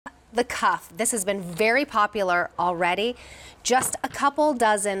the cuff. This has been very popular already. Just a couple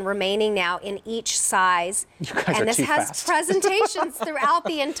dozen remaining now in each size. You guys and are this too has fast. presentations throughout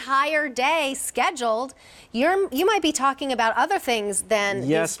the entire day scheduled. You might be talking about other things than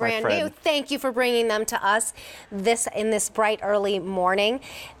Yes, these brand my friend. new. Thank you for bringing them to us in this bright early morning.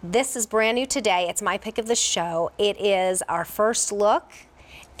 This is brand new today. It's my pick of the show. It is our first look.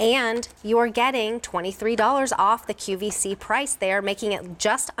 And you are getting $23 off the QVC price there, making it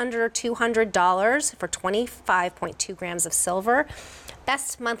just under $200 for 25.2 grams of silver.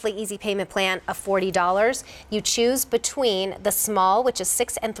 Best monthly easy payment plan of $40. You choose between the small, which is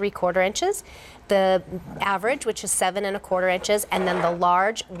 6 3/4 inches, the average, which is 7 1/4 inches, and then the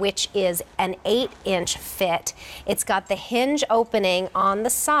large, which is an 8-inch fit. It's got the hinge opening on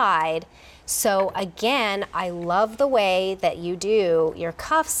the side. So again, I love the way that you do your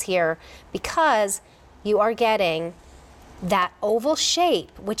cuffs here because you are getting that oval shape,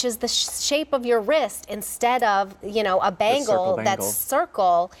 which is the shape of your wrist instead of, a bangle that's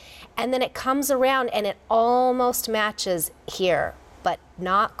circle. And then it comes around and it almost matches here, but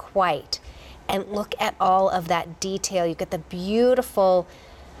not quite. And look at all of that detail. You get the beautiful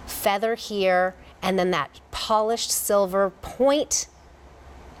feather here and then that polished silver point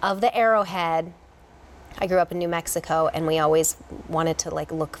of the arrowhead. I grew up in New Mexico and we always wanted to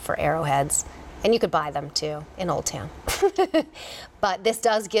look for arrowheads. And you could buy them too in Old Town. But this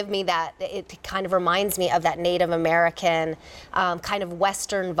does give me that, it kind of reminds me of that Native American kind of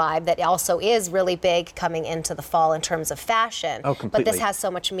Western vibe that also is really big coming into the fall in terms of fashion. Oh, completely. But this has so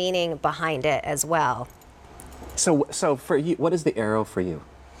much meaning behind it as well. So for you, what is the arrow for you?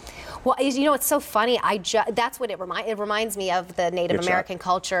 Well, it's so funny. That's what it reminds me of the Native American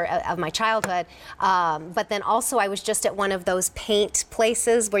culture of my childhood. But then also, I was just at one of those paint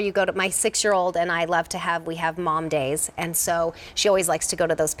places where you go to. My 6-year-old and I love to we have mom days, and so she always likes to go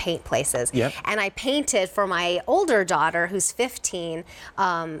to those paint places. Yep. And I painted for my older daughter, who's 15.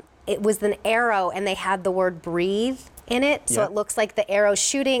 It was an arrow, and they had the word "breathe" in it, so it looks like the arrow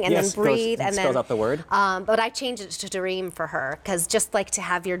shooting and then breathe, and then spells out the word. But I changed it to dream for her, because just like to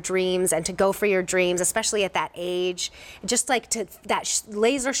have your dreams and to go for your dreams, especially at that age, just like that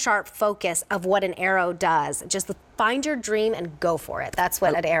laser sharp focus of what an arrow does. Just find your dream and go for it. That's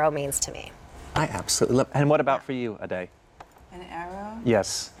what an arrow means to me. I absolutely love. And what about for you, Ade? An arrow?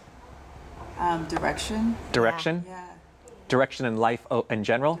 Yes. Direction. Direction. Yeah. Direction in life in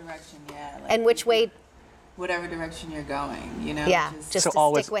general. Direction, yeah. And which way? Whatever direction you're going, Yeah, just so to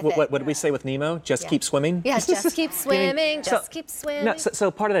always, stick with it. what did we say with Nemo? Just keep swimming? Yes, just keep swimming, keep swimming. No,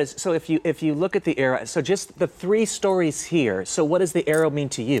 so part of that is, so if you look at the arrow, so just the 3 stories here, so what does the arrow mean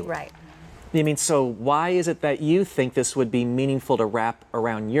to you? Right. I mean, so why is it that you think this would be meaningful to wrap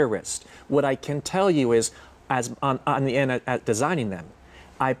around your wrist? What I can tell you is, as on the end at designing them,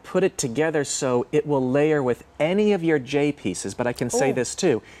 I put it together so it will layer with any of your J pieces, but I can say this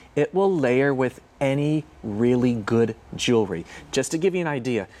too, it will layer with any really good jewelry. Just to give you an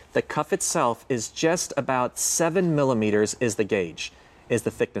idea, the cuff itself is just about 7 millimeters is the gauge, is the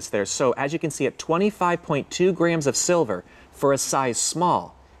thickness there. So as you can see, at 25.2 grams of silver for a size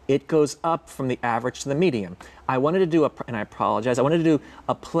small, it goes up from the average to the medium. I wanted to do and I apologize, I wanted to do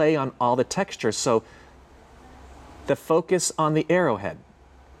a play on all the textures. So the focus on the arrowhead.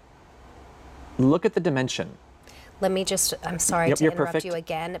 Look at the dimension. Let me just, I'm sorry to interrupt you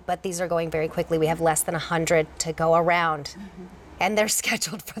again, but these are going very quickly. We have less than 100 to go around, and they're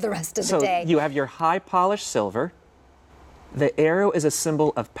scheduled for the rest of the day. So you have your high polished silver. The arrow is a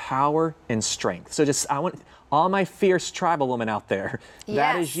symbol of power and strength. So I want all my fierce tribal women out there. Yes.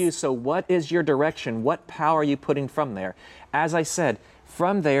 That is you. So what is your direction? What power are you putting from there? As I said,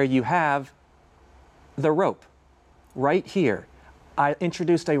 from there you have the rope right here. I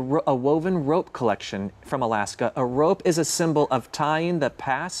introduced a woven rope collection from Alaska. A rope is a symbol of tying the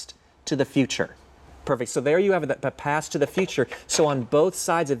past to the future. Perfect. So there you have the past to the future. So on both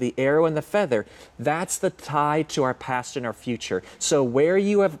sides of the arrow and the feather, that's the tie to our past and our future. So where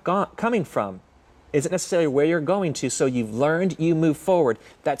you have coming from isn't necessarily where you're going to. So you've learned, you move forward.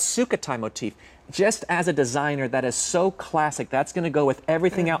 That Sukhothai motif, just as a designer, that is so classic. That's going to go with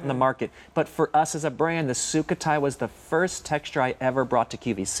everything out in the market. But for us as a brand, the Sukhothai was the first texture I ever brought to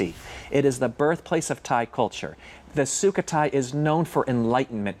QVC. It is the birthplace of Thai culture. The Sukhothai is known for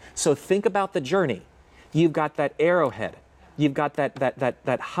enlightenment. So think about the journey. You've got that arrowhead. You've got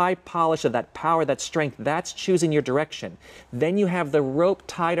that high polish of that power, that strength. That's choosing your direction. Then you have the rope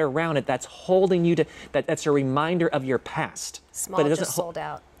tied around it. That's holding you to. That's a reminder of your past. Small, but it just sold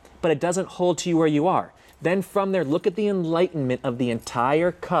out. But it doesn't hold to you where you are. Then from there, look at the enlightenment of the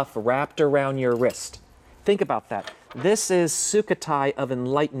entire cuff wrapped around your wrist. Think about that. This is Sukhothai of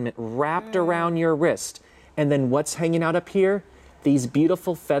enlightenment wrapped around your wrist. And then what's hanging out up here? These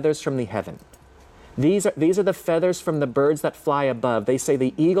beautiful feathers from the heaven. These are the feathers from the birds that fly above. They say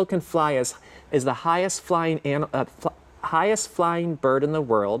the eagle can fly as the highest flying bird in the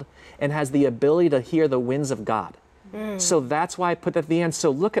world and has the ability to hear the winds of God. So that's why I put that at the end. So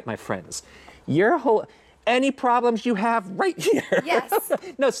look at my friends. Any problems you have right here. Yes.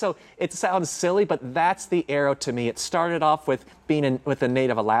 No, so it sounds silly, but that's the arrow to me. It started off with being with the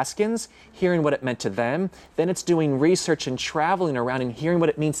Native Alaskans, hearing what it meant to them. Then it's doing research and traveling around and hearing what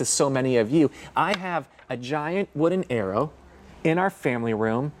it means to so many of you. I have a giant wooden arrow in our family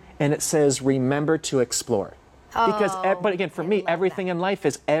room, and it says, remember to explore. Because, but again, for me, everything in life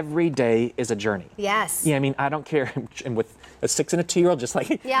is every day is a journey. Yes. Yeah, I mean, I don't care. And with a 6 and a 2-year-old, just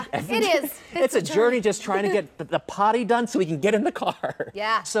like yeah, it is. It's a journey just trying to get the potty done so we can get in the car.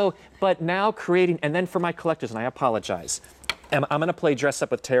 Yeah. So, but now creating, and then for my collectors, and I apologize, I'm going to play dress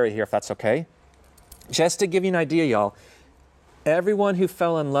up with Terry here, if that's okay. Just to give you an idea, y'all, everyone who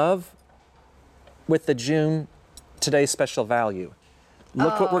fell in love with the June Today Special Value,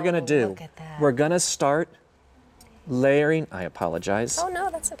 look what we're going to do. Look at that. We're going to start layering, I apologize. Oh,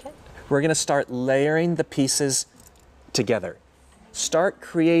 no, that's okay. We're going to start layering the pieces together. Start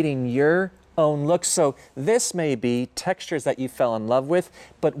creating your own look. So this may be textures that you fell in love with,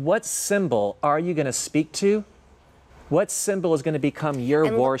 but what symbol are you going to speak to? What symbol is going to become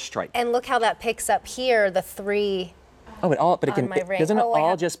your war stripe? And look how that picks up here, the 3. Oh, it all, but again, my ring. doesn't it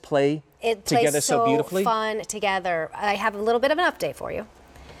all just play It together plays so beautifully? fun together. I have a little bit of an update for you.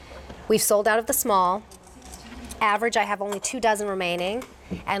 We've sold out of the small. Average, I have only 2 dozen remaining.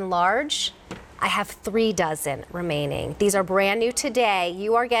 And large, I have 3 dozen remaining. These are brand new today.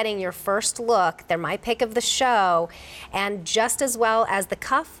 You are getting your first look. They're my pick of the show. And just as well as the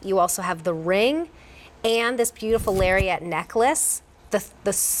cuff, you also have the ring and this beautiful lariat necklace.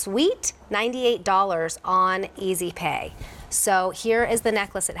 The sweet $98 on Easy Pay. So here is the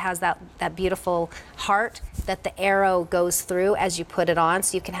necklace. It has that beautiful heart that the arrow goes through as you put it on,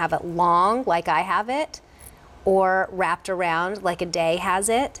 so you can have it long like I have it, or wrapped around like a day has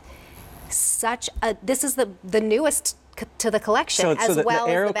it. This is the newest to the collection, as well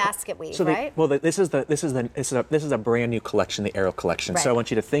as the basket weave, right? This is a brand new collection, the Arrow collection. Right. So I want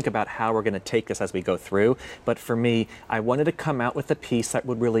you to think about how we're going to take this as we go through. But for me, I wanted to come out with a piece that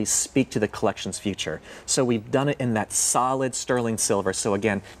would really speak to the collection's future. So we've done it in that solid sterling silver. So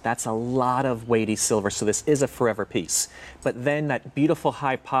again, that's a lot of weighty silver. So this is a forever piece. But then that beautiful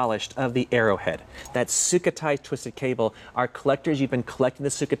high polished of the arrowhead, that Sukhothai twisted cable. Our collectors, you've been collecting the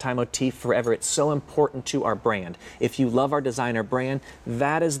Sukhothai motif forever. It's so important to our brand. If you love our designer brand,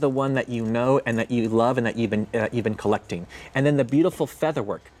 that is the one that you know and that you love and that you've been collecting. And then the beautiful feather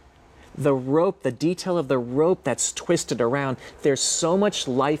work. The rope, the detail of the rope that's twisted around. There's so much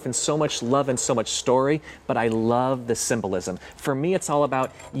life and so much love and so much story, but I love the symbolism. For me, it's all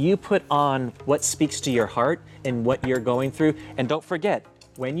about you put on what speaks to your heart and what you're going through. And don't forget,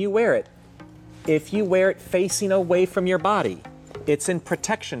 when you wear it, if you wear it facing away from your body, it's in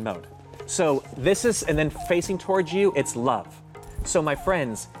protection mode. So this is, and then facing towards you, it's love. So my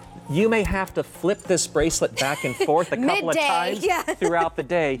friends, you may have to flip this bracelet back and forth a couple of times throughout the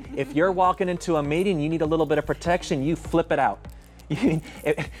day. If you're walking into a meeting, you need a little bit of protection, you flip it out.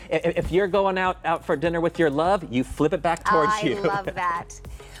 If you're going out for dinner with your love, you flip it back towards you. I love that.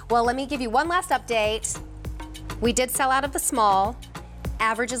 Well, let me give you one last update. We did sell out of the small.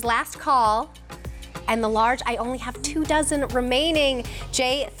 Average is last call. And the large, I only have 2 dozen remaining.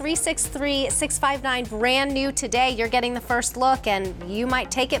 J363659, brand new today. You're getting the first look, and you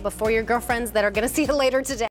might take it before your girlfriends that are going to see it later today.